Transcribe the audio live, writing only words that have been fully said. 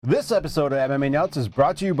This episode of MMANUTS is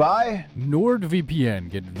brought to you by NordVPN.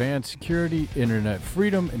 Get advanced security, internet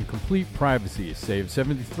freedom, and complete privacy. Save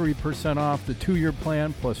 73% off the 2-year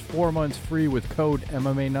plan plus 4 months free with code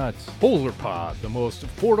MMANUTS. Polar Pod, the most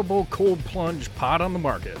affordable cold plunge pod on the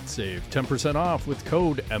market. Save 10% off with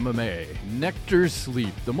code MMA. Nectar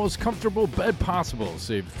Sleep, the most comfortable bed possible.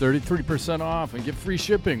 Save 33% off and get free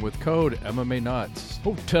shipping with code MMANUTS.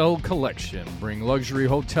 Hotel Collection, bring luxury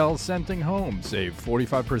hotel scenting home. Save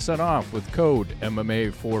 45% off with code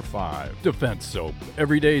MMA45. Defense Soap,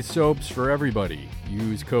 everyday soaps for everybody.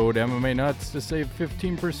 Use code MMANUTS to save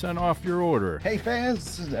 15% off your order. Hey fans,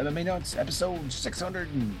 this is MMANUTS episode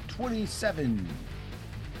 627.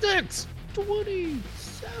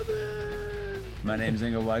 627. My name's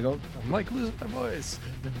Ingo Weigel. I'm Mike, lose my voice.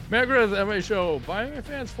 Matt Griffith, MMA Show. By MMA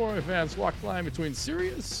fans, for MMA fans, walk the line between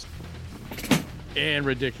serious and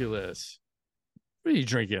ridiculous. What are you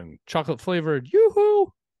drinking? Chocolate flavored?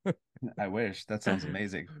 Yoo-hoo! I wish. That sounds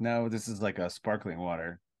amazing. No, this is like a sparkling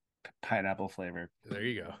water, pineapple flavor. There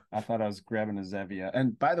you go. I thought I was grabbing a Zevia.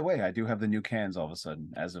 And by the way, I do have the new cans all of a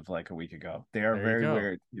sudden, as of like a week ago. They are very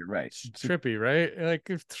weird. You're right. It's trippy, right? Like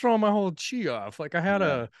it's throwing my whole chi off. Like I had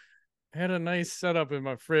a nice setup in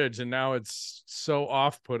my fridge, and now it's so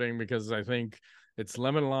off-putting because I think it's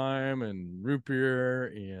lemon lime and root beer,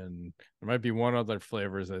 and there might be one other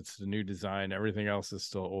flavors that's the new design. Everything else is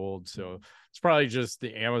still old, so it's probably just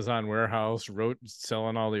the Amazon warehouse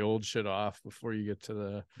selling all the old shit off before you get to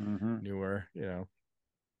the newer,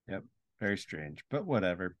 Yep, very strange, but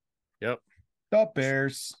whatever. Yep. The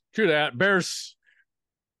Bears. True that. Bears.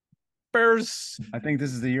 I think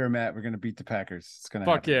this is the year, Matt. We're gonna beat the Packers. It's gonna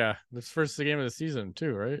happen. Yeah. This first game of the season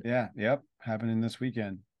too, right? Yeah. Yep. Happening this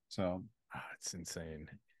weekend. So. It's insane.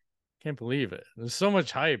 Can't believe it. There's so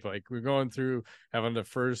much hype. Like we're going through having the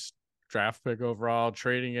first draft pick overall,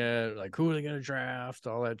 trading it, like who are they going to draft,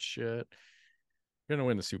 all that shit. We're going to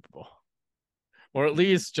win the Super Bowl. Or at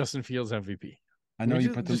least Justin Fields MVP. I know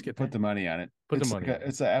you put the money on it.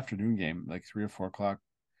 It's an afternoon game, like 3 or 4 o'clock.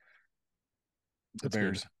 The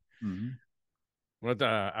Bears. What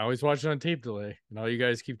I always watch it on tape delay, and all you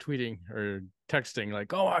guys keep tweeting or texting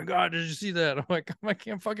like, "Oh my god, did you see that?" I'm like, I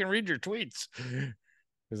can't fucking read your tweets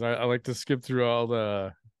because I like to skip through all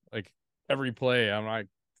the every play. I'm like,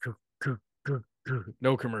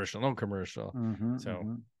 no commercial.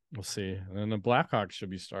 So we'll see. And then the Blackhawks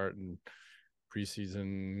should be starting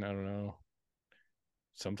preseason. I don't know,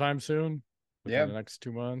 sometime soon. Within the next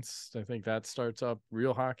 2 months. I think that starts up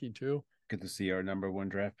real hockey too. Good to see our number 1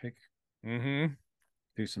 draft pick.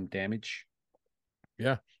 Do some damage.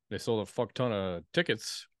 Yeah, they sold a fuck ton of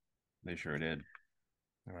tickets. They sure did.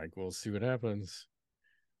 Like, we'll see what happens.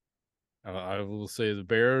 I will say the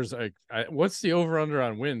Bears. What's the over under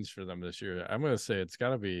on wins for them this year? I'm gonna say it's got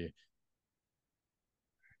to be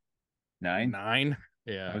 9. 9.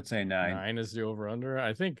 Yeah, I would say 9. 9 is the over under.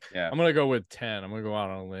 I think. Yeah. I'm gonna go with 10. I'm gonna go out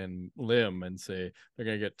on a limb and say they're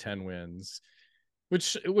gonna get 10 wins,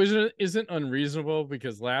 which isn't unreasonable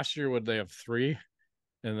because last year would they have 3?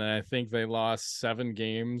 And then I think they lost 7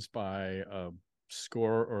 games by a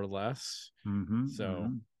score or less.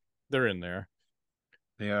 So they're in there.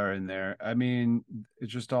 They are in there. I mean, it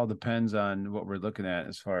just all depends on what we're looking at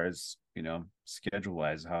as far as, schedule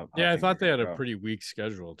wise. How I thought they had a pretty weak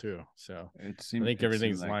schedule too. So I think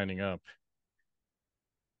everything's lining up.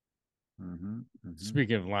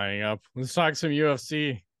 Speaking of lining up, let's talk some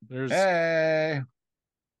UFC. Hey.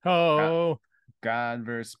 God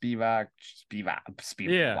versus Spivak.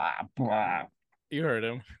 Yeah. You heard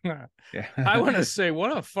him. Yeah. I want to say,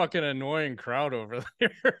 what a fucking annoying crowd over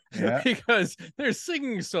there because they're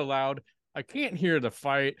singing so loud. I can't hear the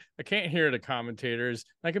fight. I can't hear the commentators.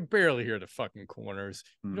 I can barely hear the fucking corners.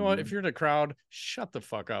 You know what? If you're in the crowd, shut the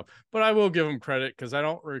fuck up. But I will give them credit because I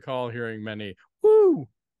don't recall hearing many woo,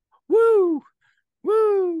 woo,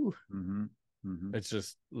 woo. It's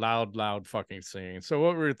just loud fucking singing. So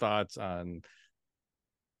what were your thoughts on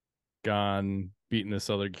Gane beating this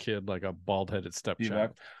other kid like a bald-headed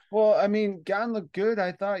stepchild? Well, I mean, Gane looked good.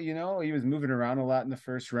 I thought, he was moving around a lot in the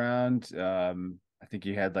first round. I think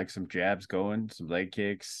he had like some jabs going, some leg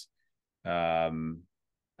kicks. I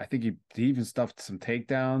think he even stuffed some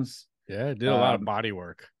takedowns. Yeah, he did a lot of body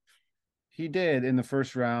work. He did in the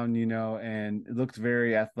first round, and it looked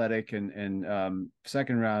very athletic. And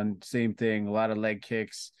second round, same thing, a lot of leg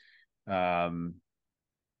kicks. Spivak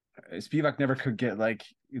never could get like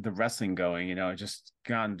the wrestling going,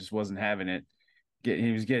 Gane just wasn't having it.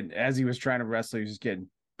 As he was trying to wrestle, he was just getting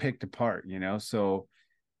picked apart, So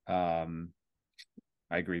I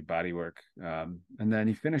agree, body work. And then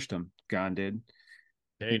he finished him. Gane did.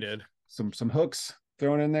 Yeah, he did. Some hooks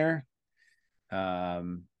thrown in there.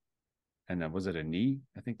 and then was it a knee?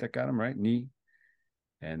 I think that got him right, knee.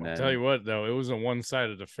 And I'll tell you then what, though, it was a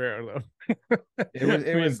one-sided affair, though. it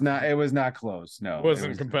I mean, was not close. it No,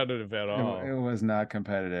 wasn't competitive at it all. was not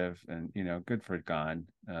competitive, and good for Gone.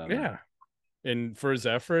 Yeah. And for his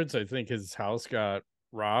efforts, I think his house got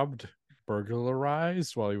robbed,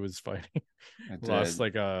 burglarized while he was fighting. It Lost did.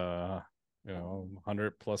 like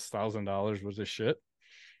 $100,000+ worth of shit,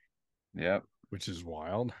 Yep. which is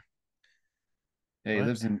wild. Yeah, he But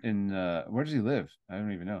lives in where does he live? I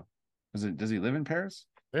don't even know. Does he live in Paris?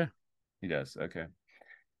 yeah, He does. Okay.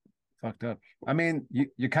 Fucked up. I mean,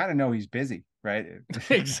 you kind of know he's busy, right?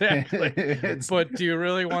 exactly. It's But do you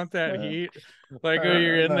really want that heat? Like when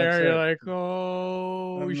you're I'm in not there, you're sure. like,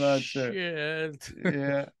 oh I'm not sure. shit.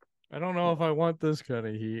 Yeah. I don't know if I want this kind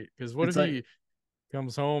of heat. Because what if It's like, he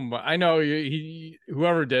comes home? But I know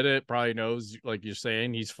whoever did it probably knows, like you're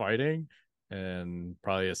saying, he's fighting and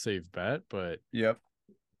probably a safe bet. But yep,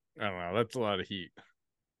 I don't know. That's a lot of heat.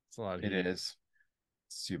 It's a lot of it heat. is.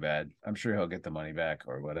 It's too bad. I'm sure he'll get the money back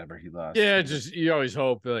or whatever he lost. Yeah, But just you always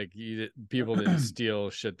hope like people didn't steal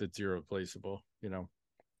shit that's irreplaceable. Mhm.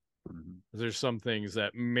 There's some things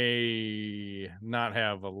that may not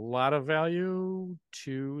have a lot of value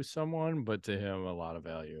to someone, but to him, a lot of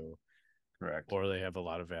value, Correct. or they have a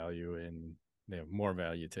lot of value and they have more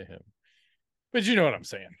value to him. But you know what I'm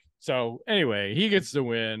saying. So anyway, he gets the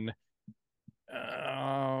win.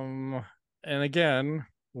 And again,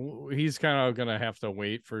 he's kind of gonna have to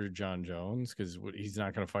wait for John Jones because he's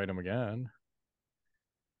not gonna fight him again.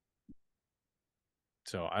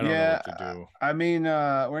 So I don't know Yeah, what to do. I mean,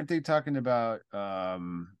 weren't they talking about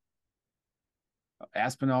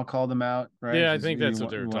Aspinall called him out, right? Yeah, I He's, think he, that's what wa-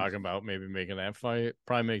 they he were wants. talking about. Maybe making that fight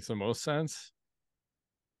probably makes the most sense.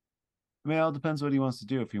 I mean, it all depends what he wants to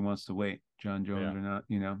do. If he wants to wait, John Jones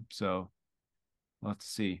Yeah. or not. So we'll have to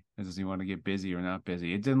see. Does he want to get busy or not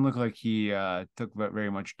busy? It didn't look like he took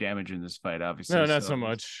very much damage in this fight, No, obviously. not So so he's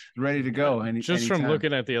much. ready to go Just from anytime.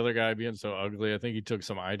 looking at the other guy being so ugly, I think he took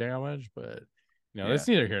some eye damage, but Yeah. that's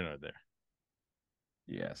neither here nor there.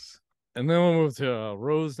 Yes. And then we'll move to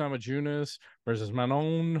Rose Namajunas versus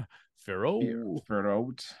Manon Here, Ferro.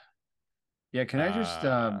 throat. Yeah. Can I just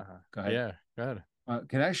go ahead? Yeah, go ahead.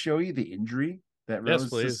 Can I show you the injury that Yes, Rose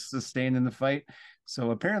please. sustained in the fight?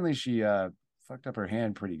 So apparently she fucked up her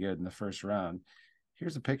hand pretty good in the first round.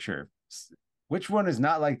 Here's a picture. Which one is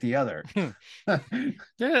not like the other? It Yeah,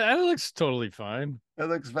 that looks totally fine.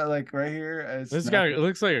 looks like right here. It's This not guy, the, it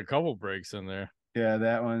looks like a couple breaks in there. yeah,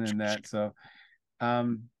 that one and that. So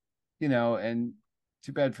um, and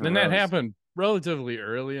too bad for Then that Rose. happened relatively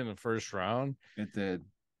early in the first round, It did.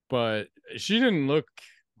 but she didn't look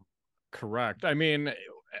correct. I mean,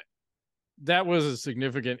 that was a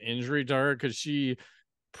significant injury to her because she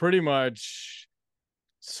pretty much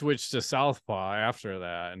switched to southpaw after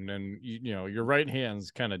that, and then your right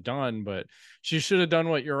hand's kind of done, but she should have done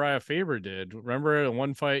what Uriah Faber did. Remember in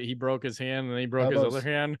one fight he broke his hand and then he broke his other Elbows.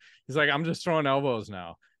 hand. He's like, I'm just throwing elbows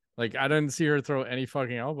now. Like I didn't see her throw any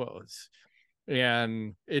fucking elbows,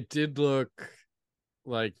 and it did look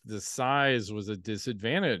like the size was a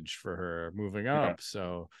disadvantage for her moving Yeah. up.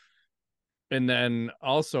 So, and then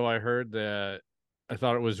also I heard that I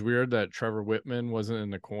thought it was weird that Trevor Whitman wasn't in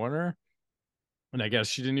the corner, and I guess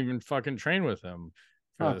she didn't even fucking train with him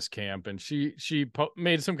for Huh. this camp. And she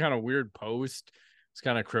made some kind of weird post. It's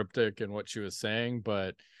kind of cryptic in what she was saying,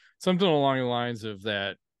 but something along the lines of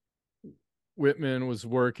that Whitman was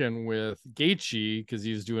working with Gaethje because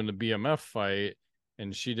he was doing the BMF fight,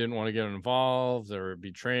 and she didn't want to get involved or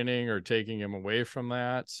be training or taking him away from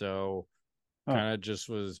that. So Huh. kind of just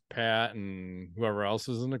was Pat and whoever else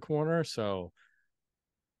was in the corner. So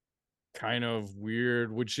kind of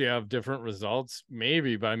weird. Would she have different results?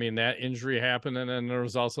 Maybe, but I mean that injury happened, and then there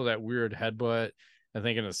was also that weird headbutt. I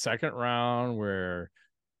think in the second round where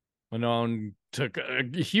Manon took a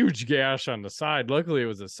huge gash on the side. Luckily, it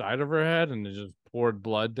was the side of her head, and it just poured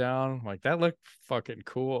blood down. Like that looked fucking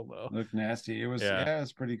cool, though. Looked nasty. It was Yeah, yeah, it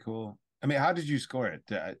was pretty cool. I mean, how did you score it?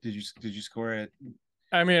 Did you score it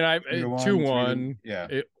I mean, I 3-1, 3 to 2-1, yeah.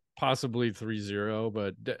 it possibly 3-0,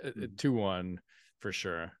 but 2-1 for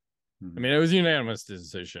sure. I Mhm. mean, it was a unanimous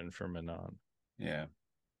decision for Manon. Yeah.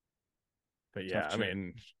 But Tough yeah, I chick.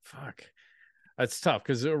 mean, fuck. That's tough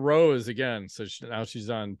because Rose again. So now she's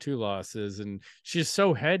on 2 losses, and she's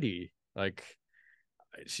so heady. Like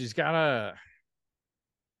she's got a.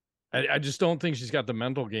 I just don't think she's got the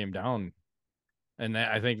mental game down, and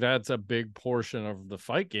I think that's a big portion of the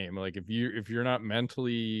fight game. Like if you're not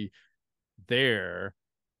mentally there,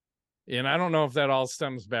 and I don't know if that all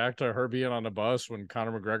stems back to her being on the bus when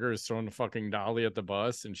Conor McGregor is throwing the fucking dolly at the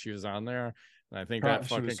bus, and she was on there, and I think that She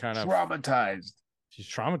fucking was kind of traumatized. she's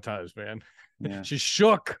traumatized, man. Yeah, She's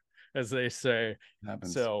shook, as they say.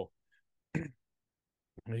 happens. So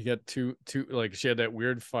you get two like she had that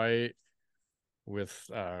weird fight with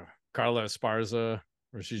Carla Esparza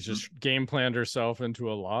where she's Mhm. just game planned herself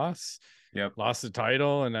into a loss, Yep. lost the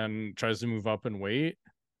title, and then tries to move up in weight,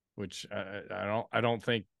 which I don't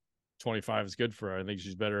think 25 is good for her. I think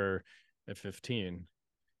she's better at 15.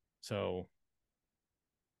 So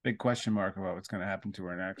Big question mark about what's going to happen to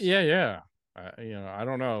her next. yeah. I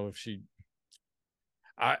don't know if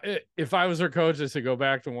if I was her coach, I said go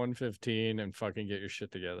back to 115 and fucking get your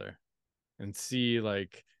shit together and see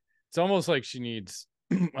like it's almost like she needs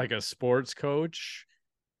like a sports coach,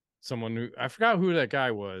 someone who I forgot who that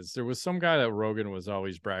guy was. There was some guy that Rogan was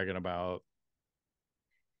always bragging about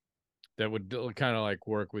that would kind of like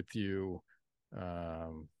work with you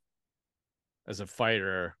um, as a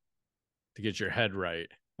fighter to get your head right.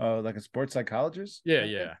 Oh, like a sports psychologist, maybe?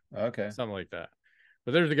 Yeah, Okay, something like that.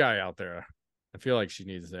 But there's a guy out there. I feel like she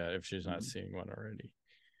needs that if she's not mhm. seeing one already.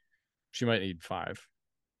 She might need 5.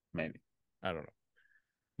 Maybe. I don't know,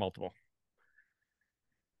 multiple.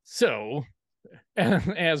 So,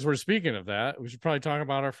 as we're speaking of that, we should probably talk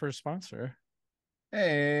about our first sponsor.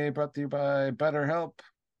 Hey, brought to you by BetterHelp.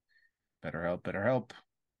 BetterHelp.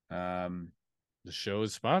 The show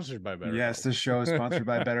is sponsored by Yes, BetterHelp. this show is sponsored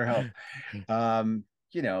by BetterHelp. Um,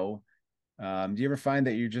 you know, do you ever find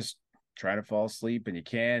that you just try to fall asleep and you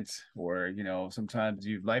can't, or sometimes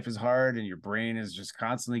life is hard and your brain is just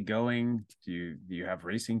constantly going? Do you have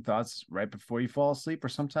racing thoughts right before you fall asleep, or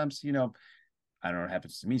sometimes I don't know what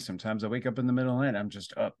happens to me. Sometimes I wake up in the middle of the night, I'm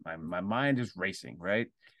just up. My mind is racing, right?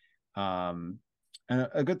 Um, and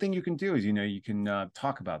a good thing you can do is, you can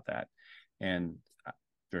talk about that. And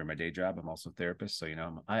during my day job, I'm also a therapist. So,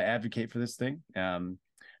 I advocate for this thing.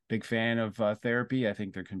 Big fan of therapy. I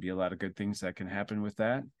think there can be a lot of good things that can happen with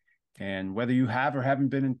that. And whether you have or haven't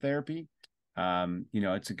been in therapy,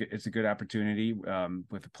 it's a good opportunity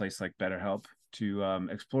with a place like BetterHelp to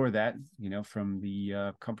explore that, from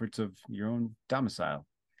the comforts of your own domicile.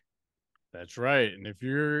 That's right. And if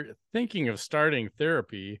you're thinking of starting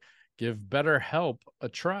therapy, give BetterHelp a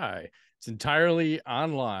try. It's entirely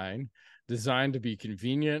online, designed to be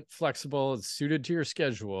convenient, flexible, and suited to your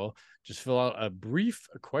schedule. Just fill out a brief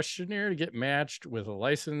questionnaire to get matched with a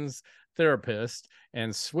licensed therapist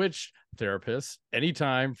and switch therapists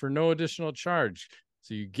anytime for no additional charge.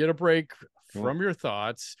 So you get a break Cool. from your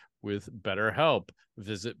thoughts with BetterHelp.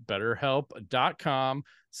 Visit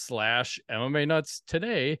betterhelp.com/MMA nuts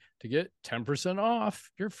today to get 10% off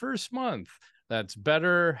your first month. That's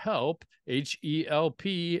BetterHelp,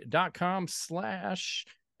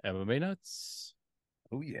 HELP.com/MMA nuts.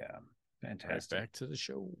 Oh yeah, Right fantastic. back to the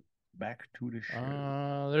show. Back to the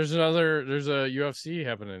show. There's a UFC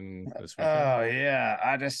happening this weekend. Oh yeah,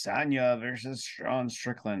 Adesanya versus Sean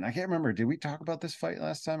Strickland. I can't remember. Did we talk about this fight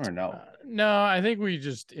last time or no? No, I think we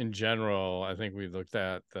just in general, I think we looked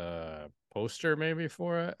at the poster maybe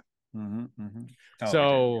for it. Mm-hmm. Oh, we did.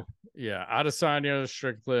 So yeah, Adesanya,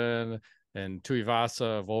 Strickland, and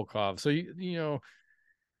Tuivasa, Volkov. So you know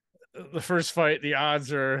the first fight, the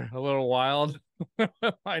odds are a little wild.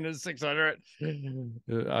 -600.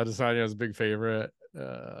 Adesanya is a big favorite.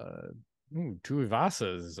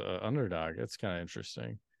 Tuivasa is underdog. That's kind of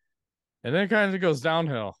interesting. And then it kind of goes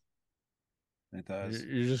downhill. It does.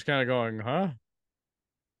 You're just kind of going, huh?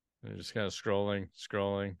 And you're just kind of scrolling.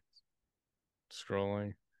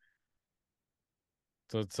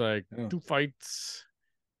 So it's like Oh. 2 fights.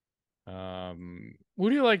 Who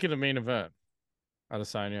do you like in the main event?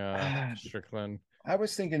 Adesanya, Strickland. I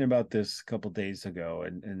was thinking about this a couple days ago,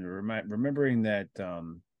 and remembering that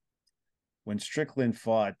when Strickland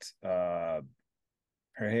fought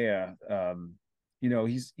Pereira,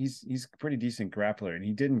 he's a pretty decent grappler, and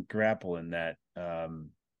he didn't grapple in that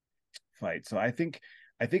fight. So I think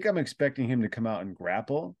I'm expecting him to come out and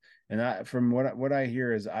grapple. And from what I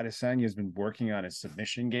hear is Adesanya has been working on his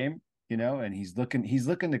submission game, and he's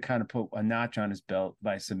looking to kind of put a notch on his belt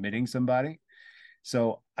by submitting somebody.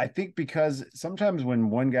 So I think because sometimes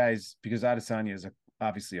because Adesanya is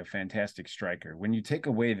obviously a fantastic striker, when you take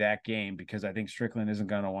away that game, because I think Strickland isn't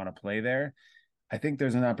going to want to play there, I think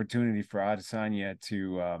there's an opportunity for Adesanya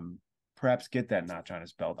to perhaps get that notch on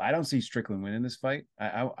his belt. I don't see Strickland winning this fight.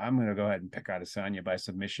 I'm going to go ahead and pick Adesanya by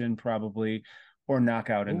submission, probably, or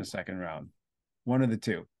knockout in the Ooh. second round. One of the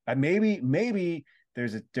two. Maybe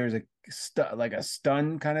there's like a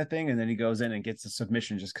stun kind of thing, and then he goes in and gets the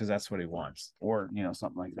submission just because that's what he wants, or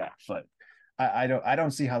something like that. But I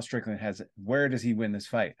don't see how Strickland has it. Where does he win this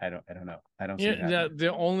fight? I don't know. I don't see Yeah, it happening.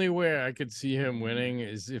 the only way I could see him winning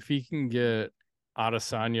is if he can get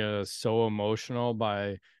Adesanya so emotional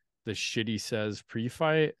by the shit he says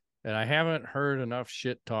pre-fight, and I haven't heard enough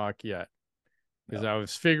shit talk yet. Because I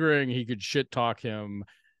was figuring he could shit talk him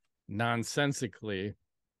nonsensically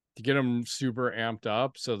to get him super amped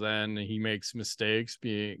up, so then he makes mistakes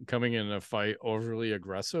coming in a fight overly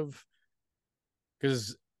aggressive.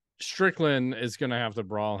 Because Strickland is going to have to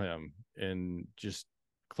brawl him and just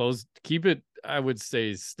keep it. I would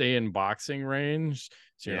say stay in boxing range,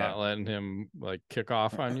 so you're not letting him like kick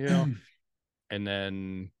off on you, and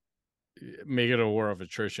then make it a war of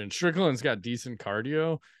attrition. Strickland's got decent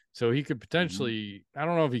cardio, so he could potentially. I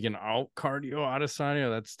don't know if he can out cardio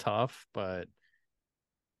Adesanya. That's tough, but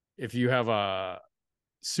if you have a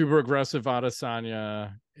super aggressive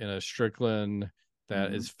Adesanya in a Strickland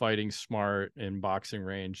that is fighting smart in boxing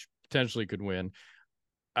range, potentially could win.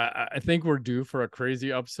 I think we're due for a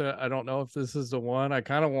crazy upset. I don't know if this is the one. I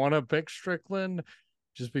kind of want to pick Strickland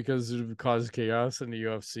just because it would cause chaos in the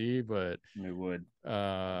UFC, but it would.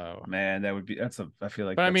 Man, that would be. I feel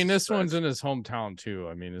like. But I mean, this one's in his hometown too.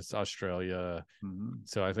 I mean, it's Australia,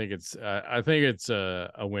 so I think it's a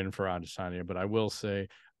win for Adesanya. But I will say,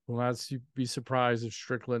 will not be surprised if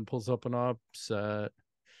Strickland pulls up an upset.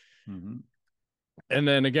 And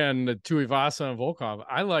then again, the Tuivasa and Volkov.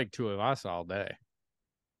 I like Tuivasa all day.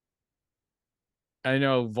 I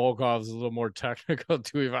know Volkov's a little more technical.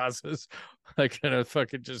 Tuivasa's like gonna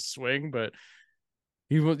fucking just swing, but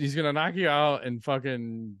he's gonna knock you out and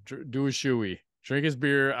fucking do a shoey, drink his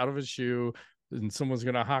beer out of his shoe, and someone's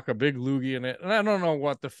gonna hock a big loogie in it. And I don't know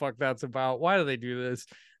what the fuck that's about. Why do they do this?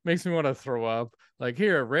 Makes me want to throw up. Like,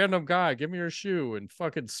 here, random guy, give me your shoe and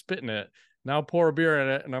fucking spit in it. Now pour a beer in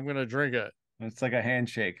it, and I'm gonna drink it. It's like a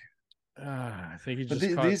handshake. I think he just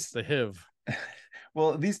caught the HIV.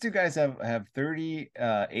 Well, these two guys have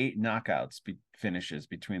 38 knockouts finishes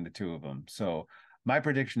between the two of them. So my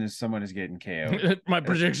prediction is someone is getting KO'd. My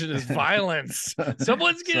prediction is violence.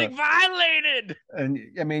 Someone's getting violated. And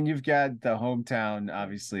I mean, you've got the hometown,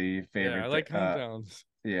 obviously, favorite. Yeah, I like hometowns.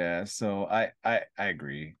 Yeah, so I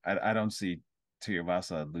agree. I don't see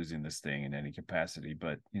Tuivasa losing this thing in any capacity,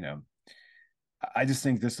 but I just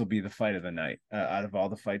think this will be the fight of the night. Out of all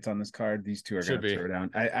the fights on this card, these two are going to throw down.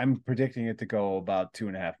 I'm predicting it to go about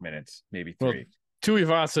 2.5 minutes, maybe 3. Well,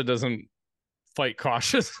 Tuivasa doesn't fight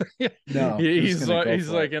cautiously. No, he's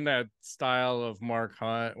like in that style of Mark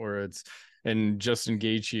Hunt where it's and Justin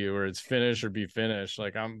Gaethje where it's finish or be finished.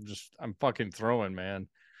 Like I'm fucking throwing, man.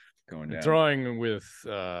 Going down. Throwing with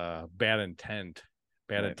bad intent,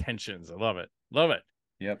 bad intentions. I love it. Love it.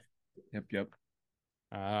 Yep.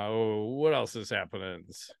 What else is happening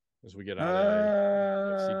as we get out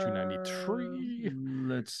of UFC 293?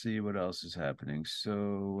 Let's see what else is happening.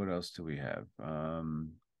 So what else do we have?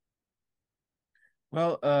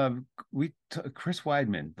 Chris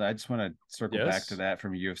Weidman. I just want to circle back to that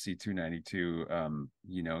from UFC 292.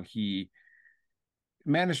 He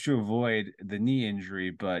managed to avoid the knee injury,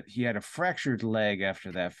 but he had a fractured leg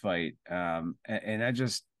after that fight. And it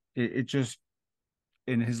just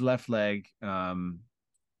in his left leg,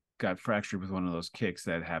 got fractured with one of those kicks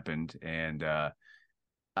that happened. And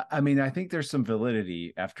I mean, I think there's some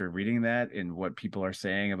validity after reading that in what people are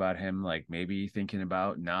saying about him, like maybe thinking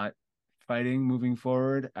about not fighting moving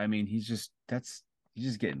forward. I mean, he's just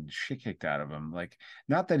getting shit kicked out of him. Like,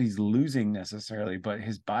 not that he's losing necessarily, but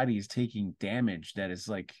his body is taking damage that is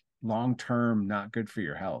like long-term not good for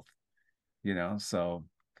your health, so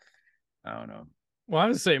I don't know. Well, I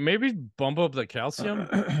would say maybe bump up the calcium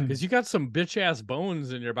because you got some bitch ass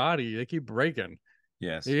bones in your body. They keep breaking.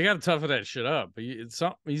 Yes. You got to toughen that shit up.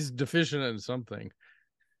 He's deficient in something.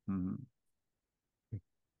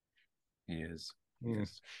 He is.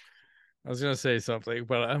 Yes. I was going to say something,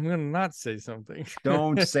 but I'm going to not say something.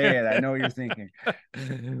 Don't say it. I know what you're thinking.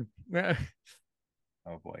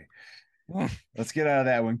 Oh, boy. Let's get out of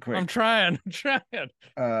that one quick. I'm trying. It's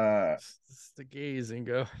the gaze and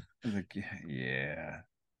go. Yeah.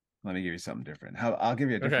 Let me give you something different. I'll give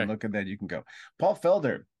you a different look, and then you can go. Paul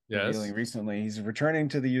Felder. Yes. Dealing recently. He's returning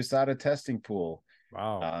to the USADA testing pool.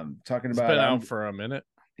 Wow. Talking about. He's been out for a minute.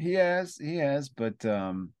 He has, but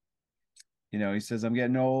he says I'm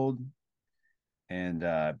getting old,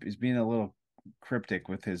 and he's being a little cryptic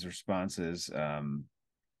with his responses.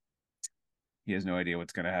 He has no idea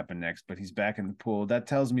what's going to happen next, but he's back in the pool. That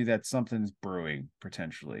tells me that something's brewing,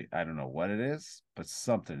 potentially. I don't know what it is, but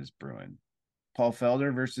something is brewing. Paul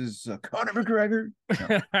Felder versus Conor McGregor.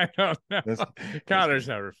 No. I don't know. Conor's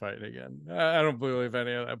never fighting again. I don't believe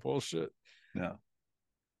any of that bullshit. No.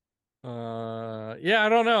 Yeah, I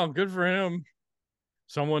don't know. Good for him.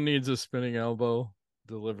 Someone needs a spinning elbow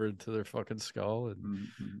delivered to their fucking skull, and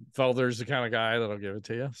Felder's the kind of guy that'll give it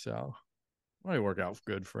to you. So, might work out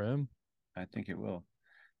good for him. I think it will.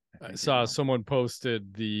 I think they saw will. someone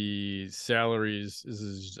posted the salaries. This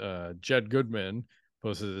is Jed Goodman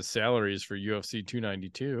posted the salaries for UFC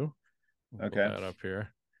 292. We'll pull Okay. that up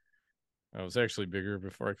here. That was actually bigger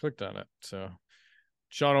before I clicked on it. So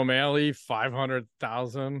Sean O'Malley,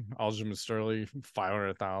 500,000. Aljamain Sterling,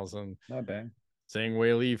 500,000. Not bad. Zhang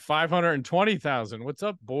Weili, 520,000. What's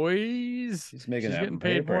up, boys? He's making She's that getting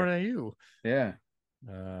paid more paper. than you. Yeah.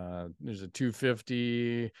 There's a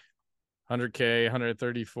 250, 100K,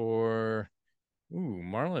 134. Ooh,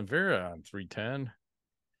 Marlon Vera on 310.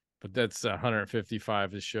 But that's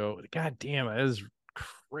 155 to show. God damn, it is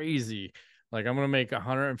crazy. Like, I'm gonna make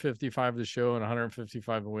 155 to show and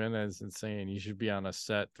 155 to win. That's insane. You should be on a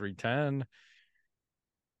set 310.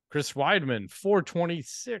 Chris Weidman,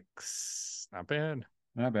 426. Not bad.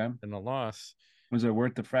 Not bad. And a loss. Was it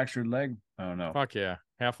worth the fractured leg? I don't know. Fuck yeah.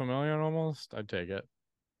 500,000 almost. I'd take it.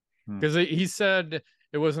 Hmm. Because he said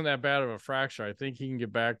it wasn't that bad of a fracture. I think he can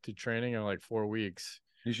get back to training in like 4 weeks.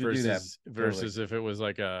 You should do that. Versus if it was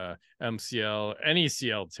like a MCL, any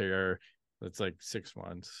CL tear, that's like 6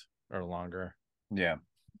 months or longer. Yeah.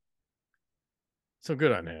 So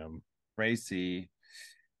good on him. Crazy.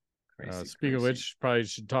 Speaking of which, probably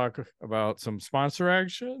should talk about some sponsor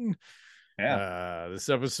action. Yeah. This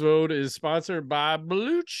episode is sponsored by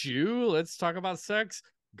Blue Chew. Let's talk about sex,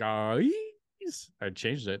 guys. I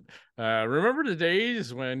changed it. Remember the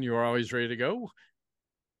days when you were always ready to go?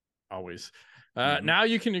 Always. Now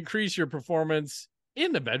you can increase your performance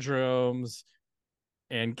in the bedrooms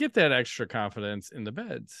and get that extra confidence in the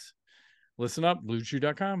beds. Listen up,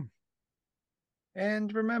 bluechew.com.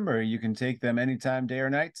 And remember, you can take them anytime, day or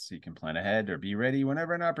night, so you can plan ahead or be ready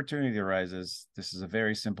whenever an opportunity arises. This is a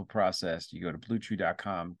very simple process. You go to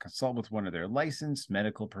bluechew.com, consult with one of their licensed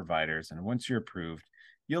medical providers, and once you're approved,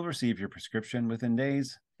 you'll receive your prescription within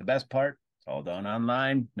days. The best part, it's all done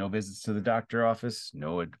online. No visits to the doctor office,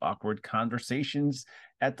 no awkward conversations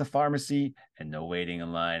at the pharmacy, and no waiting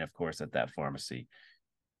in line, of course, at that pharmacy.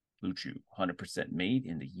 Blue Chew, 100% made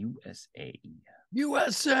in the USA.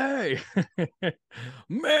 USA,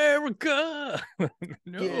 America.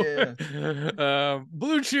 No. Yeah.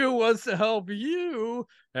 Blue Chew wants to help you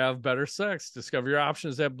have better sex. Discover your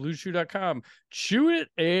options at bluechew.com. Chew it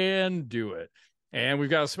and do it. And we've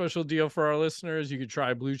got a special deal for our listeners. You can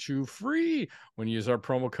try Blue Chew free when you use our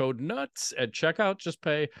promo code NUTS at checkout. Just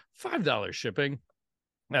pay $5 shipping.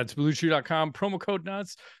 That's bluechew.com, promo code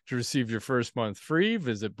NUTS to receive your first month free.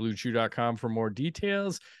 Visit bluechew.com for more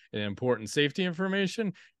details and important safety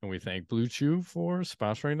information. And we thank Blue Chew for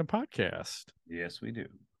sponsoring the podcast. Yes, we do.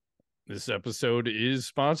 This episode is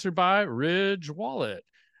sponsored by Ridge Wallet.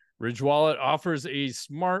 Ridge Wallet offers a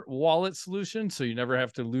smart wallet solution so you never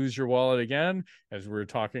have to lose your wallet again. As we were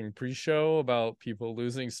talking pre-show about people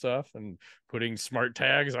losing stuff and putting smart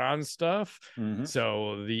tags on stuff.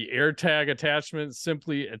 So the AirTag attachment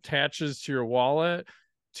simply attaches to your wallet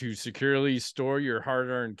to securely store your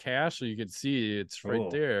hard-earned cash. So you can see it's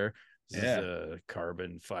right there. This is a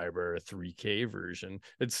carbon fiber 3K version.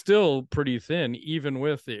 It's still pretty thin, even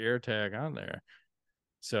with the AirTag on there.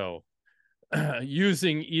 So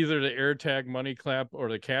using either the AirTag money clap or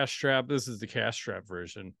the cash strap, this is the cash strap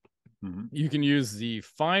version. You can use the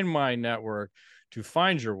Find My network to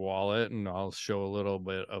find your wallet, and I'll show a little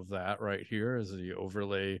bit of that right here as the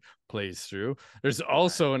overlay plays through. There's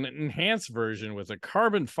also an enhanced version with a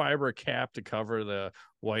carbon fiber cap to cover the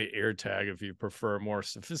white AirTag if you prefer a more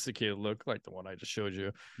sophisticated look like the one I just showed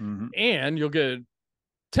you. And you'll get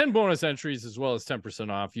 10 bonus entries as well as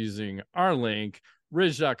 10% off using our link,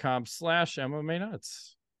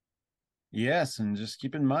 ridge.com/MMANUTS. Yes, and just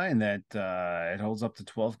keep in mind that it holds up to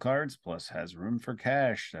 12 cards plus has room for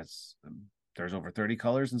cash. There's over 30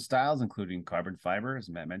 colors and styles, including carbon fiber, as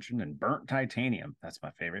Matt mentioned, and burnt titanium. That's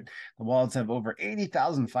my favorite. The wallets have over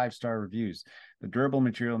 80,000 five-star reviews. The durable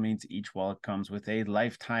material means each wallet comes with a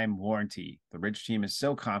lifetime warranty. The Ridge team is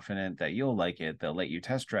so confident that you'll like it, they'll let you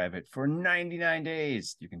test drive it for 99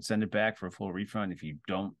 days. You can send it back for a full refund if you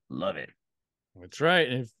don't love it. That's right.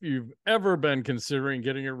 And if you've ever been considering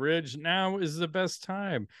getting a Ridge, now is the best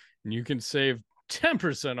time. And you can save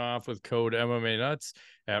 10% off with code MMANUTS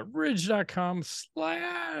at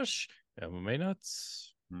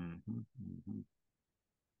ridge.com/MMANUTS.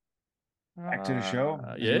 Back to the show.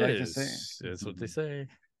 Yeah, like that's what they say.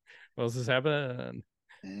 What else is happening?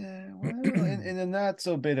 Well, in a not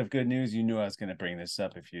so bit of good news, you knew I was going to bring this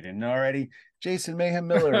up if you didn't already. Jason Mayhem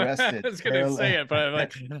Miller arrested. I was going to say it, but I'm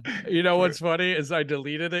like, you know what's funny is I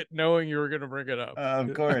deleted it knowing you were going to bring it up.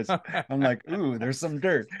 Of course. I'm like, ooh, there's some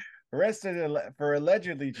dirt. Arrested for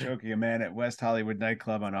allegedly choking a man at West Hollywood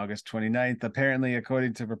nightclub on August 29th. Apparently,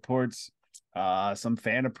 according to reports, some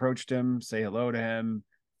fan approached him, say hello to him,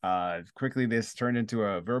 Quickly, this turned into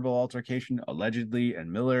a verbal altercation, allegedly,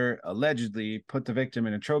 and Miller allegedly put the victim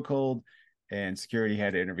in a chokehold, and security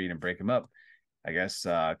had to intervene and break him up. I guess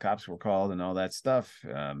cops were called and all that stuff.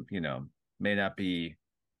 May not be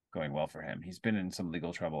going well for him. He's been in some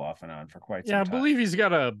legal trouble off and on for quite Yeah, some I time. believe he's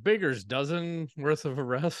got a Baker's dozen worth of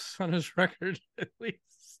arrests on his record, at least.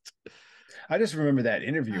 I just remember that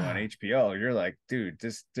interview on HBO. You're like, dude,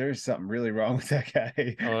 there's something really wrong with that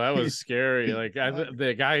guy. Oh, that was scary. Like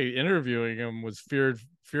the guy interviewing him was feared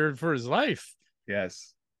for his life.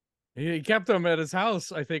 Yes. He kept them at his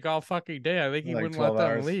house, I think, all fucking day. I think he Like wouldn't 12 let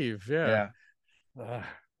them hours. leave. Yeah.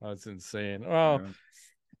 That's insane. Well,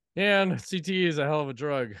 Yeah. and CTE is a hell of a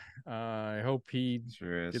drug. I hope he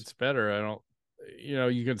Sure is. gets better. I don't,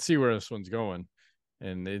 you can see where this one's going,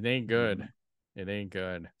 and it ain't good. Mm-hmm. It ain't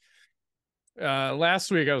good.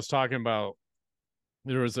 Last week I was talking about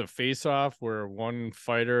there was a face-off where one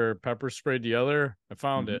fighter pepper sprayed the other. I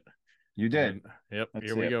found it. You did. Yep. Let's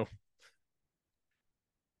here we go.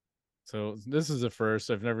 So this is the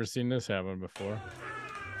first. I've never seen this happen before.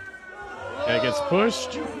 Guy gets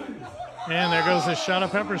pushed, and there goes a shot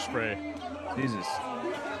of pepper spray. Jesus.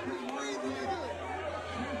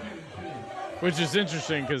 Which is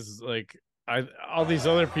interesting because, like, all these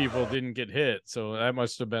other people didn't get hit, so that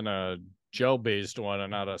must have been a gel-based one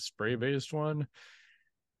and not a spray-based one.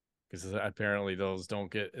 Because apparently those don't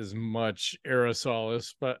get as much aerosol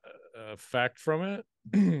effect from it.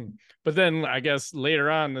 But then I guess later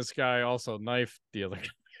on, this guy also knifed the other guy.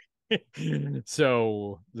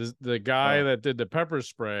 So the guy that did the pepper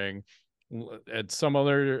spraying at some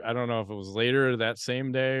other, I don't know if it was later that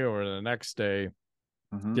same day or the next day,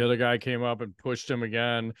 the other guy came up and pushed him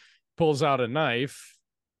again, pulls out a knife,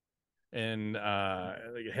 and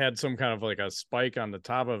had some kind of like a spike on the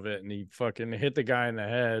top of it, and he fucking hit the guy in the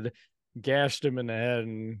head, gashed him in the head,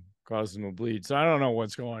 and caused him to bleed. So I don't know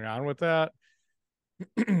what's going on with that.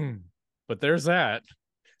 But there's that.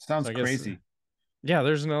 Sounds crazy. Yeah,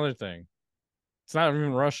 there's another thing. It's not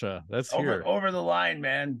even Russia. That's here. Over the line,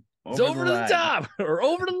 man. It's over the top or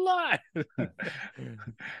over the line.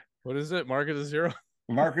 What is it? Mark it to zero?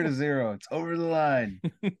 Mark it to zero. It's over the line.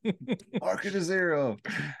 Mark it to zero.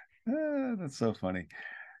 That's so funny.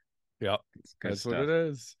 Yeah, that's stuff. What it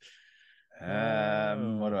is.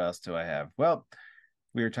 What else do I have? Well,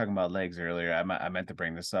 we were talking about legs earlier. I meant to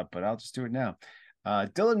bring this up, but I'll just do it now.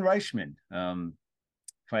 Dylan Reichman,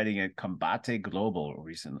 fighting at Combate Global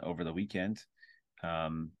over the weekend.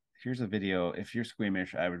 Here's a video. If you're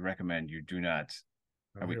squeamish, I would recommend you do not.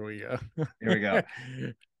 Here we go. Here we go.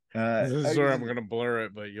 This is where I'm gonna blur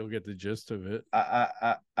it, but you'll get the gist of it.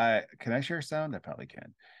 Can I share sound? I probably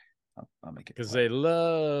can. I'll make it because they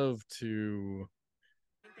love to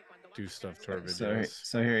do stuff to our videos.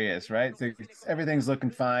 So here he is, right? So everything's looking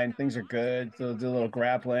fine. Things are good. So do a little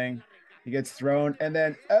grappling. He gets thrown, and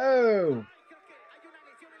then the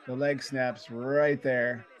leg snaps right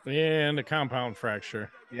there. And a compound fracture.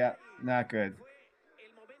 Yeah, not good.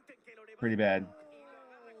 Pretty bad.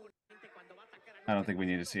 I don't think we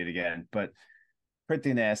need to see it again, but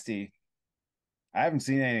pretty nasty. I haven't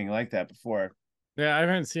seen anything like that before. Yeah, I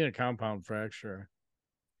haven't seen a compound fracture.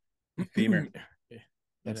 Femur.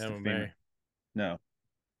 That's the femur. No.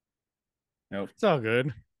 Nope. It's all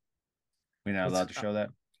good. We're not allowed to show that.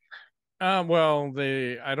 Well,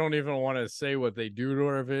 I don't even want to say what they do to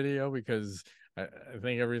our video because I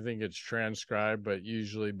think everything gets transcribed, but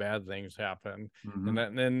usually bad things happen. And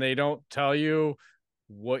then they don't tell you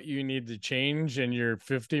what you need to change in your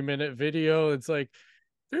 50-minute video. It's like,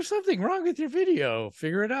 there's something wrong with your video.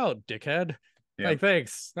 Figure it out, dickhead. Yeah. Like,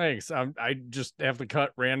 thanks. I just have to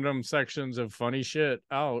cut random sections of funny shit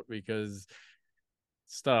out because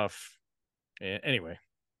stuff. Anyway,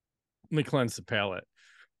 let me cleanse the palate.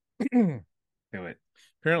 Do it.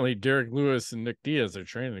 Apparently, Derek Lewis and Nick Diaz are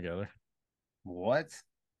training together. What?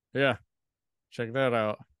 Yeah, check that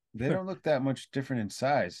out. They don't look that much different in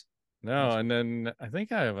size. No, and then I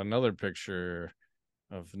think I have another picture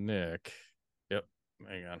of Nick. Yep,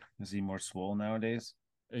 hang on. Is he more swole nowadays?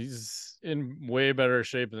 He's in way better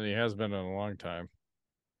shape than he has been in a long time.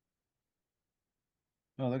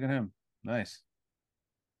 Oh, look at him. Nice.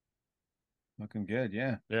 Looking good,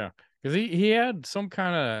 yeah. Yeah, because he had some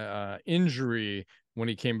kind of injury when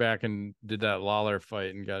he came back and did that Lawler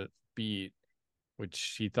fight and got beat,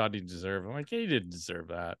 which he thought he deserved. I'm like, he didn't deserve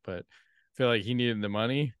that, but I feel like he needed the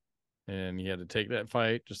money and he had to take that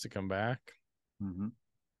fight just to come back.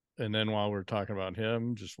 And then while we're talking about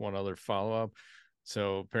him, just one other follow-up.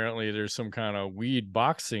 So apparently there's some kind of weed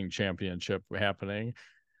boxing championship happening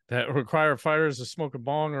that require fighters to smoke a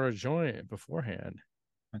bong or a joint beforehand.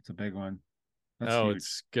 That's a big one. That's Oh, huge.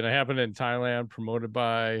 it's gonna happen in Thailand, promoted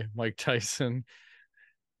by Mike Tyson.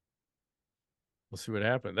 We'll see what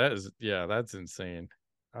happens. That's insane.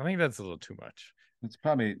 I think that's a little too much. It's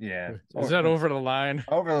probably, yeah. Is Or that it's over the line?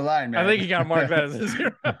 over the line, I man. think you gotta mark that as a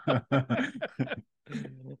zero.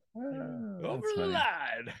 Over That's the funny.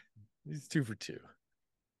 line. He's 2 for 2.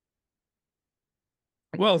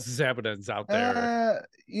 What else is happening out there? Uh,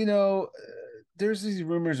 you know, there's these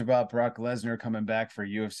rumors about Brock Lesnar coming back for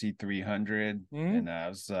UFC 300, Hmm? and I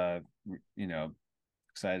was, you know,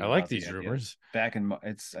 excited I like about the these idea. rumors. Back in,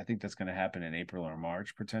 I think that's going to happen in April or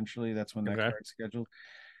March potentially. That's when that Okay. card's scheduled.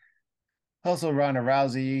 Also, Ronda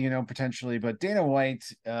Rousey, potentially, but Dana White,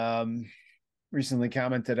 recently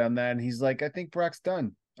commented on that, and he's like, I think Brock's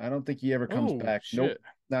done. I don't think he ever comes Oh back. Nope, shit.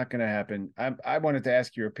 not going to happen. I wanted to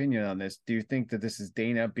ask your opinion on this. Do you think that this is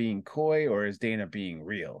Dana being coy or is Dana being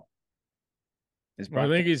real? Is Well, I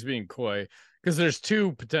Brock think done? he's being coy because there's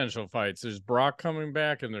two potential fights. There's Brock coming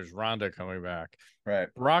back and there's Ronda coming back. Right.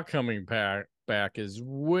 Brock coming back is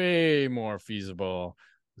way more feasible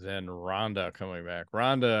than Ronda coming back.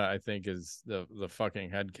 Ronda, I think, is the fucking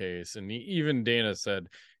head case, and even Dana said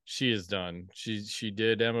she is done. She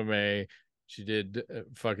did MMA, she did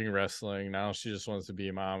fucking wrestling. Now she just wants to be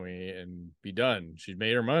a mommy and be done. She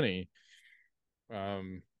made her money.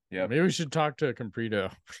 Yep. Maybe we should talk to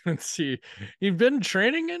Comprito and see. You've been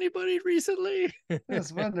training anybody recently?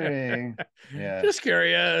 Just wondering. Yeah. Just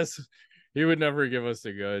curious. He would never give us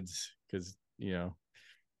the goods because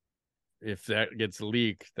if that gets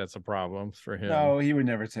leaked, that's a problem for him. No, he would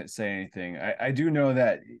never say anything. I do know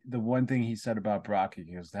that the one thing he said about Brock, he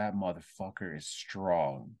goes, that motherfucker is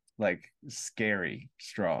strong, like scary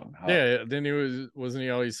strong. How, Yeah, then wasn't he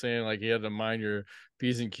always saying like he had to mind your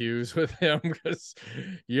P's and Q's with him because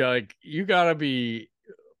you gotta be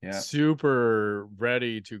yeah, super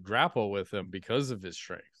ready to grapple with him because of his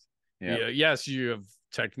strength. yeah, Yeah, yes, you have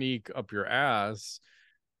technique up your ass,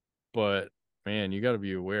 but man, you got to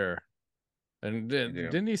be aware. And you do.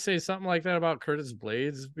 didn't he say something like that about Curtis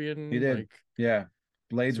Blades He being did. like Yeah.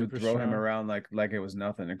 Blades would super throw him strong? around like it was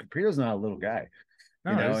nothing. And Caprito's not a little guy,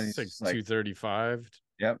 No, and he's he's like just like, 235.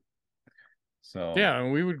 yep. So Yeah,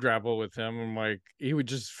 and we would grapple with him, and like he would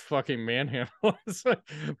just fucking manhandle us.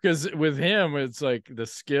 Because with him, it's like the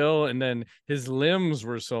skill, and then his limbs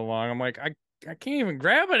were so long. I'm like, I can't even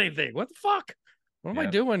grab anything. What the fuck? What am I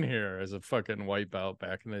yeah, doing here as a fucking white belt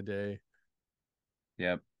back in the day?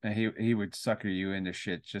 yep. And he would sucker you into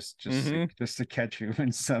shit Mm-hmm. just to catch you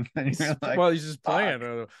in something. You're like, He's just fuck. playing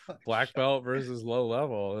a black belt versus low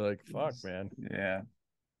level. Like, fuck, man. Yeah.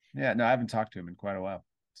 Yeah. No, I haven't talked to him in quite a while.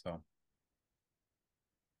 So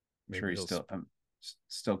I'm sure Maybe he's he'll.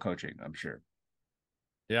 still coaching, I'm sure.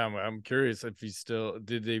 Yeah, I'm curious if he's still.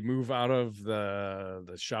 Did they move out of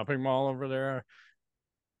the shopping mall over there?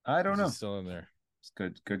 I Or don't is he know. still in there? It's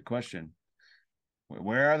good question.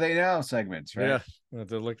 Where are they now? Segments, right? Yeah, I have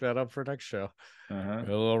to look that up for next show. Uh-huh. A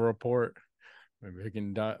little report. Maybe we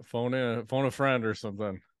can phone a friend or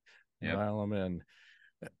something. Yep. Dial them in.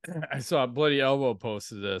 I saw Bloody Elbow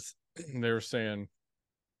posted this. They were saying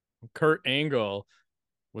Kurt Angle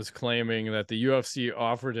was claiming that the UFC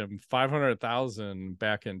offered him 500,000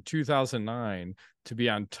 back in 2009 to be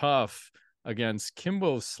on Tough against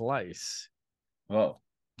Kimbo Slice. Whoa.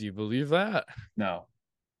 Do you believe that? No.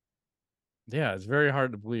 Yeah, it's very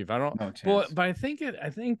hard to believe. I don't, No but chance. but I think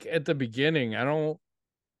at the beginning, I don't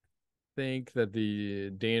think that the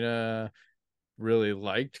Dana really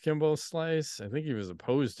liked Kimbo Slice. I think he was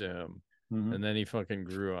opposed to him, Mm-hmm. and then he fucking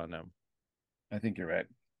grew on him. I think you're right.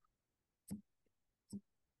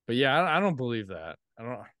 But yeah, I don't believe that. I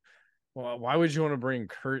don't. Well, why would you want to bring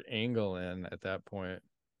Kurt Angle in at that point?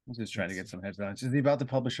 I'm just trying to It's get some headlines. Is he about to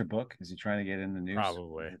publish a book? Is he trying to get in the news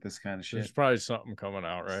probably with this kind of there's shit? probably something coming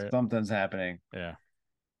out, right? Something's happening. Yeah.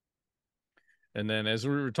 And then as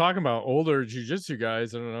we were talking about older jujitsu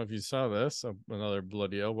guys, I don't know if you saw this, another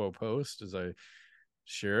bloody elbow post as I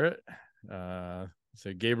share it.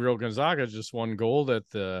 So Gabriel Gonzaga just won gold at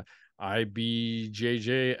the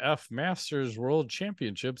IBJJF Masters World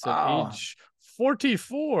Championships at Oh, age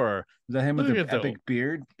 44. is that him with Look the at the epic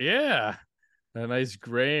beard? yeah, a nice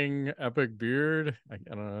graying epic beard. I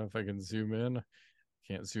don't know if I can zoom in.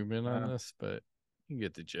 Can't zoom in on Uh, this, but you can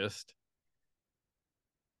get the gist.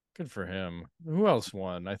 Good for him. Who else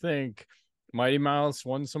won? I think Mighty Mouse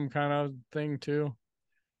won some kind of thing too.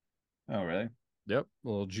 oh, really? Yep, a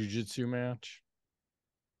little jujitsu match.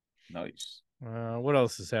 Nice. What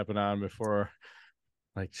else has happened on before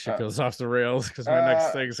like shit Uh, goes off the rails? Because my next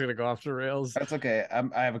uh, thing's gonna go off the rails. that's okay.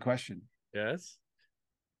 I have a question. Yes.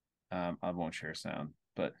 I won't share sound,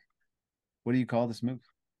 but what do you call this move?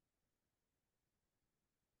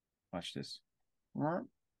 Watch this. What?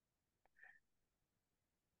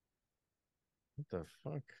 What the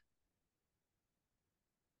fuck?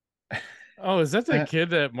 Oh, is that the kid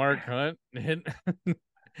that Mark Hunt hit?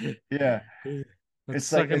 Yeah, Let's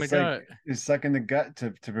suck in the it's like gut. it's sucking the gut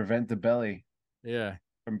to prevent the belly Yeah.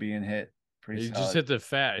 from being hit. Pretty He just solid. hit the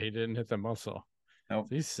fat. He didn't hit the muscle. Nope.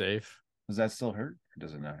 He's safe. Does that still hurt or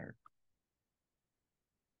does it not hurt?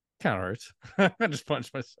 Kind of hurts. I just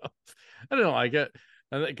punched myself. I didn't like it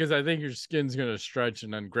because I think your skin's going to stretch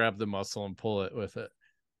and then grab the muscle and pull it with it.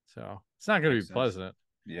 So it's not going to Makes be sense. pleasant.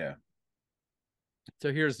 Yeah.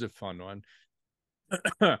 So here's the fun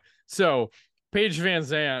one. So Paige Van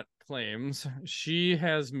Zant claims she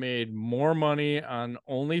has made more money on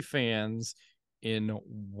OnlyFans in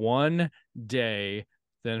one day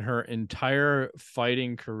than her entire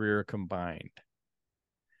fighting career combined.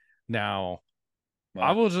 Now,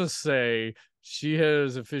 I Wow. will just say she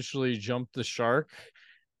has officially jumped the shark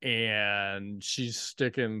and she's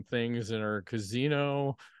sticking things in her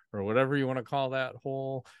casino or whatever you want to call that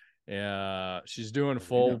hole. She's doing Casino.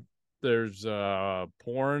 full, there's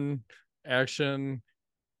porn action,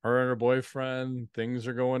 her and her boyfriend, things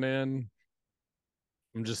are going in.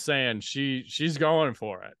 I'm just saying she's going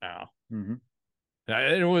for it now. Mm-hmm.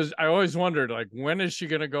 I always wondered, like, when is she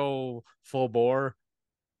gonna go full bore?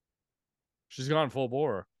 She's gone full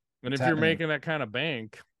bore. And It's if you're happening. making that kind of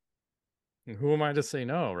bank, who am I to say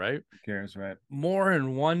no, right? Who cares, right? More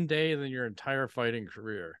in one day than your entire fighting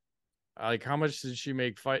career. Like, how much did she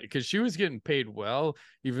make fight? Because she was getting paid well,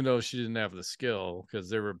 even though she didn't have the skill, because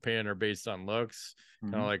they were paying her based on looks,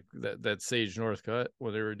 kind Mm-hmm. of like that Sage Northcutt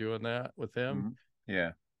when they were doing that with him. Mm-hmm.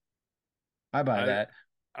 Yeah, I buy I that.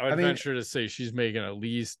 I I would mean, venture to say she's making at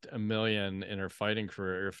least $1 million in her fighting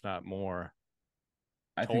career, if not more.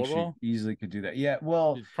 I think she Total, easily could do that. Yeah,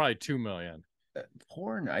 well, it's probably 2 million.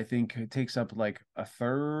 porn, I think, takes up like a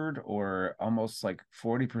third or almost like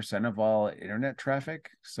 40% of all internet traffic.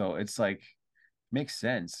 So it's like makes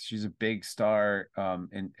sense. She's a big star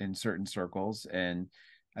in certain circles, and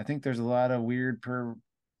I think there's a lot of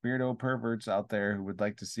weirdo perverts out there who would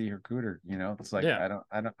like to see her cooter. You know, it's like Yeah,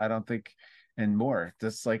 I don't think and more.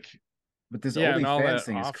 That's like, but this yeah, and all OnlyFans that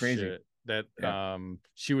thing is off crazy. shit that Yeah,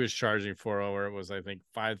 she was charging for, where it was, I think,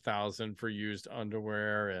 5,000 for used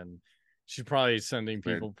underwear, and she's probably sending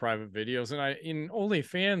weird. people private videos. And I in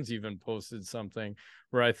OnlyFans even posted something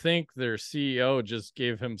where I think their CEO just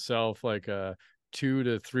gave himself like a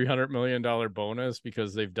 200 to $300 million bonus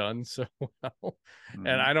because they've done so well. And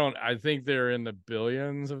Hmm. I think they're in the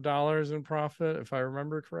billions of dollars in profit, if I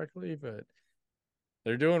remember correctly, but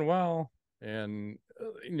they're doing well. And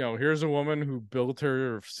here's a woman who built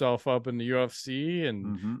herself up in the UFC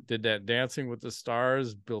and Hmm. did that Dancing with the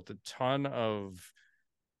Stars, built a ton of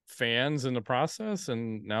fans in the process,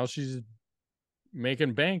 and now she's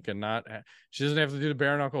making bank and not she doesn't have to do the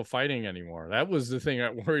bare knuckle fighting anymore. That was the thing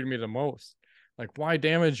that worried me the most. Like, why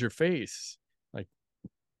damage your face? Like,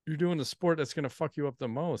 you're doing the sport that's going to fuck you up the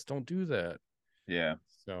most. Don't do that. Yeah,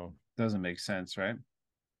 So, doesn't make sense, right?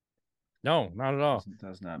 no, not at all.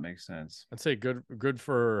 Does not make sense. I'd say good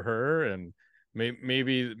for her, and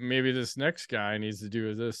maybe this next guy needs to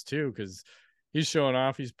do this too, because he's showing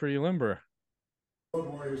off he's pretty limber. Road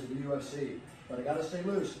warriors of the UFC, but I gotta stay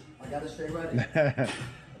loose. I gotta stay ready. And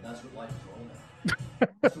that's what life is all about.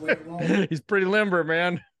 That's the way it rolls. He's pretty limber,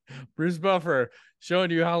 man. Bruce Buffer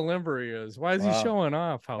showing you how limber he is. Why is he Wow, showing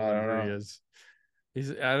off how I don't limber he know. is?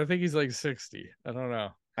 I don't think he's like 60. I don't know.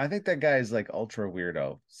 I think that guy is like ultra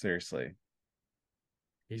weirdo. Seriously,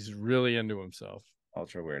 He's really into himself.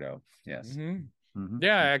 ultra weirdo. Yes. Mm-hmm. Hmm.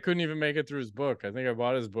 Yeah, I couldn't even make it through his book. I think I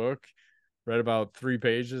bought his book, read about 3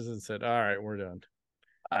 pages, and said, "All right, we're done."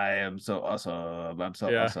 I am so awesome. I'm so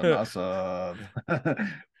Yeah. awesome. Awesome.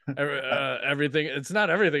 Everything. It's not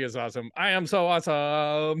everything is awesome. I am so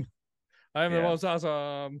awesome. I am the Yeah. most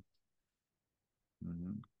awesome.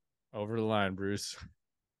 Mhm. Over the line, Bruce.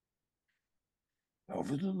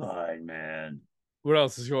 Over the line, man. What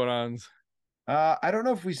else is going on? I don't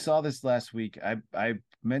know if we saw this last week. I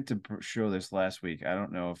meant to show this last week. I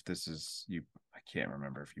don't know if this is you. I can't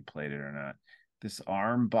remember if you played it or not. This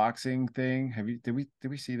arm boxing thing. Have you? Did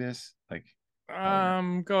we see this? Like how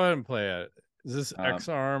we're Go ahead and play it. Is this um. X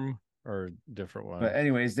arm or a different But one?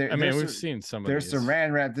 anyways, I mean, we've seen some of there's these.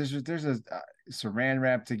 saran wrap. There's a saran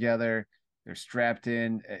wrap together. They're strapped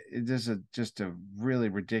in. This is just a really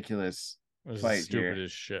ridiculous This is fight stupid here.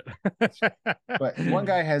 as shit. But one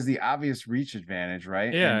guy has the obvious reach advantage, right?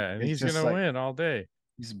 And Yeah, and it's he's just gonna like win all day.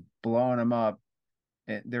 he's blowing him up,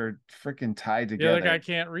 and they're freaking tied The other guy together.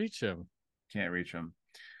 can't reach him. Can't reach him.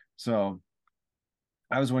 So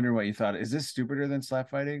I was wondering what you thought. Is this stupider than slap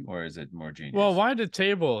fighting, or is it more Well, genius? why the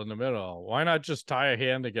table in the middle? Why not just tie a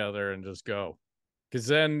hand together and just go? Because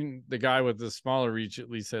then the guy with the smaller reach at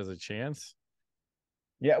least has a chance.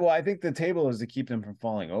 Yeah, well, I think the table is to keep them from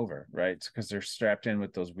falling over, right? Because they're strapped in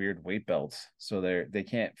with those weird weight belts, so they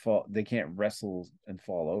can't fall, they can't wrestle and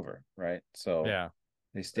fall over, right? So Yeah,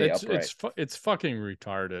 they stay it's upright. it's it's fucking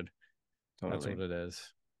retarded. That's what Totally. it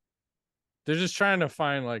is. They're just trying to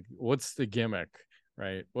find like what's the gimmick,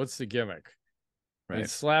 right? What's the gimmick? And Right.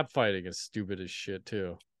 slap fighting is stupid as shit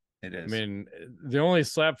too. It I is. mean, the only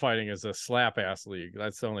slap fighting is a slap ass league.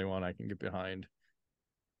 That's the only one I can get behind,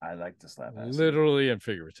 I like the slap ass league. literally and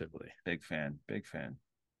figuratively. Big fan. Big fan.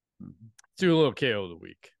 Mhm. Do a little KO of the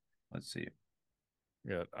week. Let's see.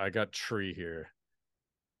 I got Tree here.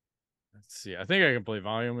 Let's see. I think I can play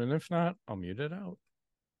volume, and if not, I'll mute it out.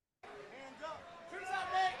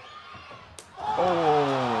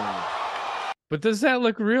 Oh, But does that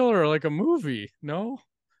look real or like a movie? No.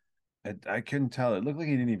 I couldn't tell. It looked like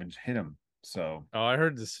he didn't even hit him. So, Oh, I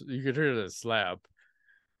heard this. You could hear the slap.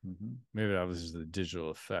 mhm. Maybe that was just the digital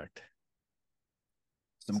effect.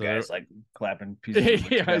 Some So guys like clapping pieces of wood yeah,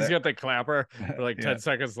 he's together. got the clapper for like Yeah. 10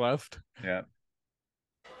 seconds left. Yeah.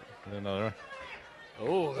 And another.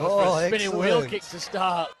 Oh, Oh, a spinning wheel excellent. kick to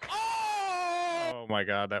stop. Oh my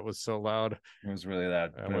god, that was so loud. It was really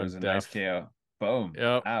loud, I but it was went a nice deaf. KO. Boom.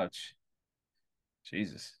 Yep. Ouch.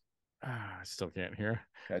 Jesus. I still can't hear.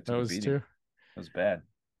 Guy took a Those beating. two. That was bad.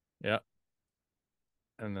 Yeah.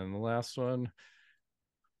 And then the last one.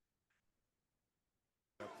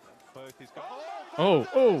 Oh.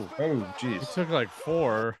 Oh, He jeez. took like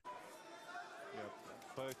 4.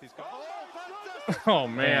 Oh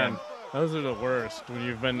man. Those are the worst. When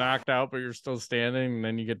you've been knocked out but you're still standing, and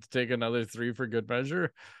then you get to take another 3 for good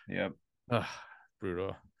measure. Yep. Ugh,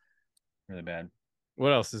 brutal. Really bad.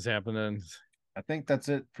 What else is happening? I think that's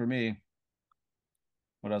it for me.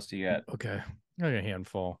 What else do you got? Okay. I got a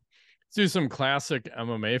handful. Let's do some classic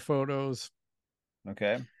MMA photos.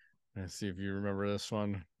 Okay. Let's see if you remember this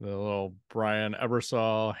one. The little Brian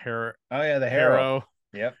Ebersol hair. Oh yeah, the Harrow. Harrow.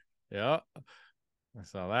 Yep. Yeah. I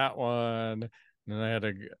saw that one. And then I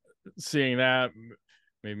had seeing that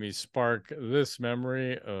made me spark this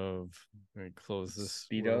memory of, let me close this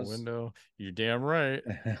Speedos. window. You're damn right.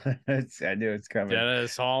 I knew it's coming.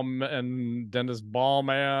 Dennis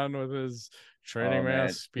Ballman with his training man.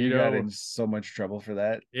 mask, You got Speedo. in so much trouble for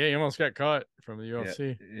that. Yeah, he almost got cut from the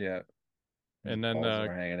UFC. Yeah. His And then balls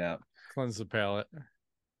were hanging out. cleanse the palate.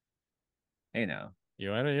 Hey now.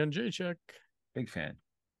 Joanna Jędrzejczyk Big fan.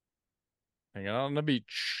 hanging out on the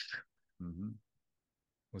beach. Mm-hmm.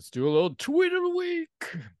 Let's do a little tweet of the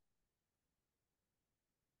week.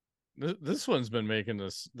 This one's been making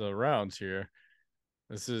the rounds here.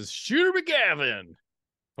 This is Shooter McGavin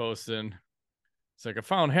posting. It's like, I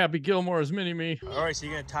found Happy Gilmore's mini-me. All right, so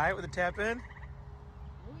you're gonna tie it with a tap in?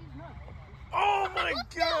 Oh my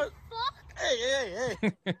god! Hey!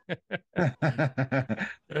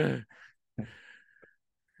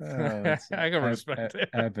 I can respect it.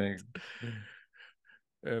 Epic.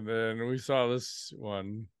 And then we saw this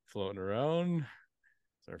one floating around.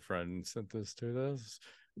 Our friend sent this to us.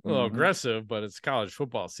 A little aggressive, but it's college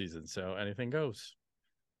football season, so anything goes.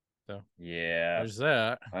 So yeah, there's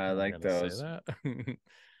that. I like those. Say that.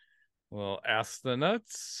 Well, ask the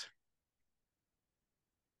nuts.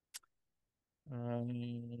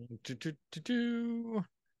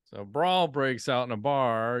 So brawl breaks out in a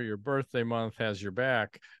bar. Your birthday month has your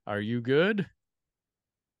back. Are you good?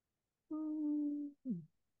 I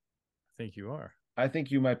think you are. I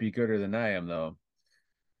think you might be gooder than I am, though.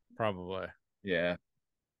 Probably. Yeah.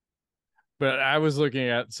 But I was looking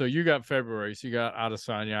at, so you got February, so you got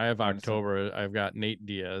Adesanya. I have October. I've got Nate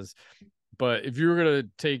Diaz. But if you were gonna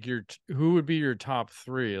take who would be your top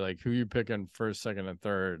 3? Like, who you picking first, second, and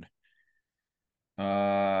third?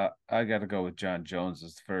 I gotta go with John Jones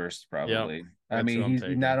as first, probably. Yep, I mean, he's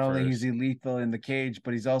not only first. is he lethal in the cage,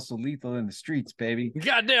 but he's also lethal in the streets, baby.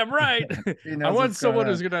 Goddamn right. I want someone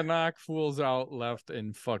who's gonna knock fools out left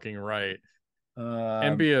and fucking right.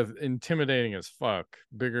 And be intimidating as fuck.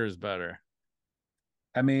 Bigger is better.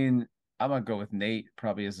 I mean, I'm gonna go with Nate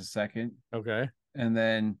probably as a second. Okay. And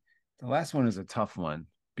then the last one is a tough one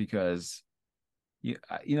because you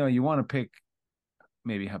want to pick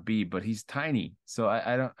maybe Habib, but he's tiny, so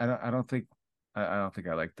I don't think I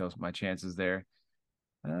like my chances there.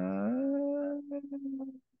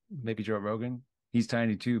 Maybe Joe Rogan. He's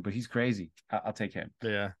tiny too, but he's crazy. I'll take him.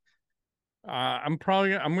 Yeah. I'm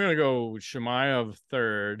gonna go Shemaev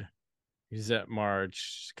third. He's at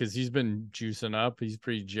March because he's been juicing up. He's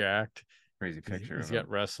pretty jacked. Crazy picture. He's got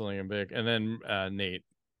wrestling and big, and then Nate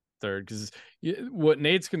third because what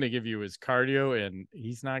Nate's going to give you is cardio, and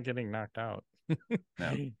he's not getting knocked out.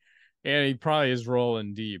 No. And he probably is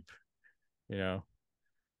rolling deep, so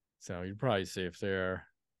you're probably safe there.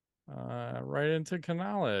 Right into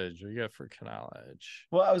Canalage. What you got for Canalage?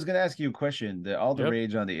 Well, I was going to ask you a question. All the Yep.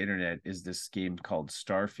 rage on the internet is this game called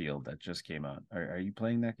Starfield that just came out. Are you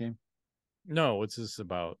playing that game? No, what's this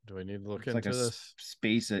about? Do I need to look It's like into a this?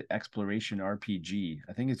 space exploration RPG.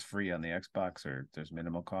 I think it's free on the Xbox, or there's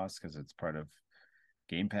minimal cost because it's part of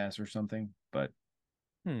Game Pass or something. But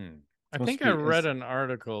I think I read an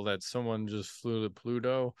article that someone just flew to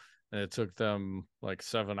Pluto and it took them like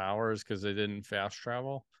 7 hours because they didn't fast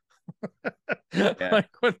travel. Yeah. Like,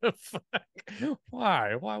 what the fuck?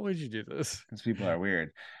 Why would you do this? Because people are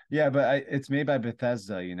weird. Yeah, but it's made by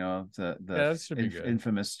Bethesda, the that should be good.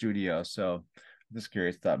 infamous studio. So I'm just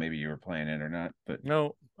curious, thought maybe you were playing it or not. But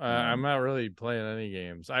no, I'm not really playing any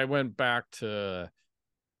games. I went back to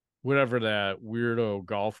whatever that weirdo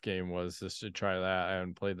golf game was just to try that. I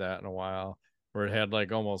haven't played that in a while, where it had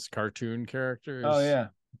like almost cartoon characters. Oh yeah,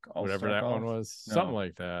 whatever that one was, something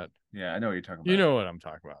like that. Yeah, I know what you're talking about. You know what I'm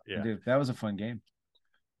talking about. Yeah, dude, that was a fun game.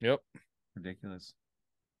 Yep. Ridiculous.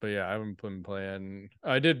 But yeah, I haven't been playing.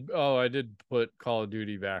 I did put Call of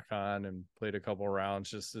Duty back on and played a couple rounds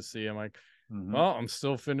just to see. I'm like, well, I'm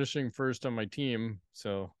still finishing first on my team,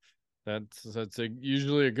 so that's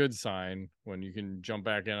usually a good sign when you can jump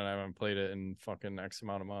back in, and I haven't played it in fucking X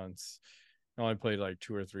amount of months. I only played like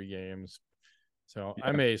 2 or 3 games, so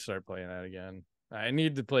I may start playing that again. I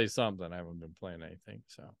need to play something. I haven't been playing anything,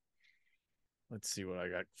 so let's see what I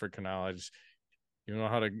got for knowledge. You know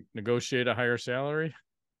how to negotiate a higher salary?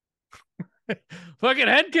 Fucking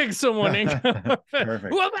head kick someone.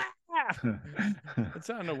 Perfect. It's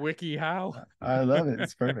on the wiki. How? I love it.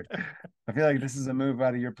 It's perfect. I feel like this is a move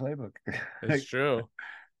out of your playbook. It's true.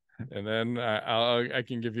 And then I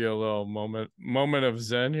can give you a little moment of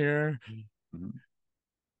zen here.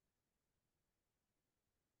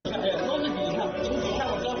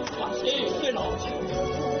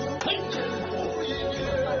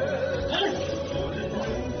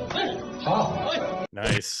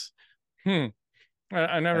 Nice.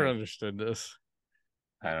 I never understood this.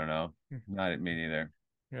 I don't know. Not me neither.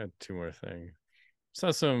 I got 2 more things.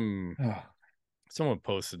 Saw someone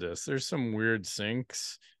posted this. There's some weird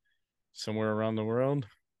sinks somewhere around the world.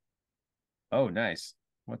 Oh, nice.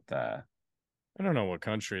 What the? I don't know what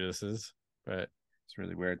country this is, but it's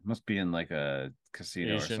really weird. Must be in like a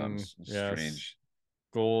casino or something strange.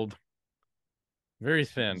 Gold. Very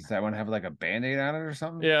thin. Does that one have like a Band-Aid on it or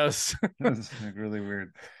something? Yes. It's like really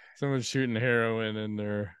weird. Someone's shooting heroin in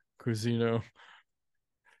their casino.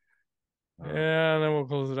 Yeah, and then we'll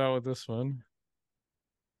close it out with this one.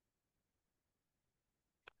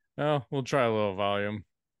 Oh, we'll try a little volume.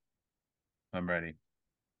 I'm ready.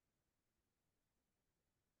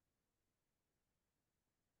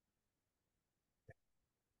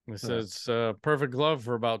 It says perfect glove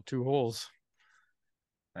for about 2 holes.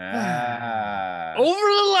 Over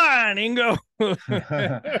the line, Ingo.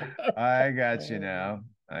 I got you now.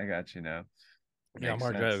 Yeah,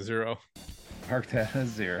 mark that as 0. Mark that as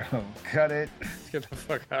 0. Cut it. Let's get the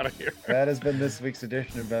fuck out of here. That has been this week's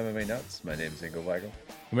edition of MMA Nuts. My name is Ingo Weigel.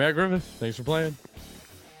 I'm Matt Griffith. Thanks for playing.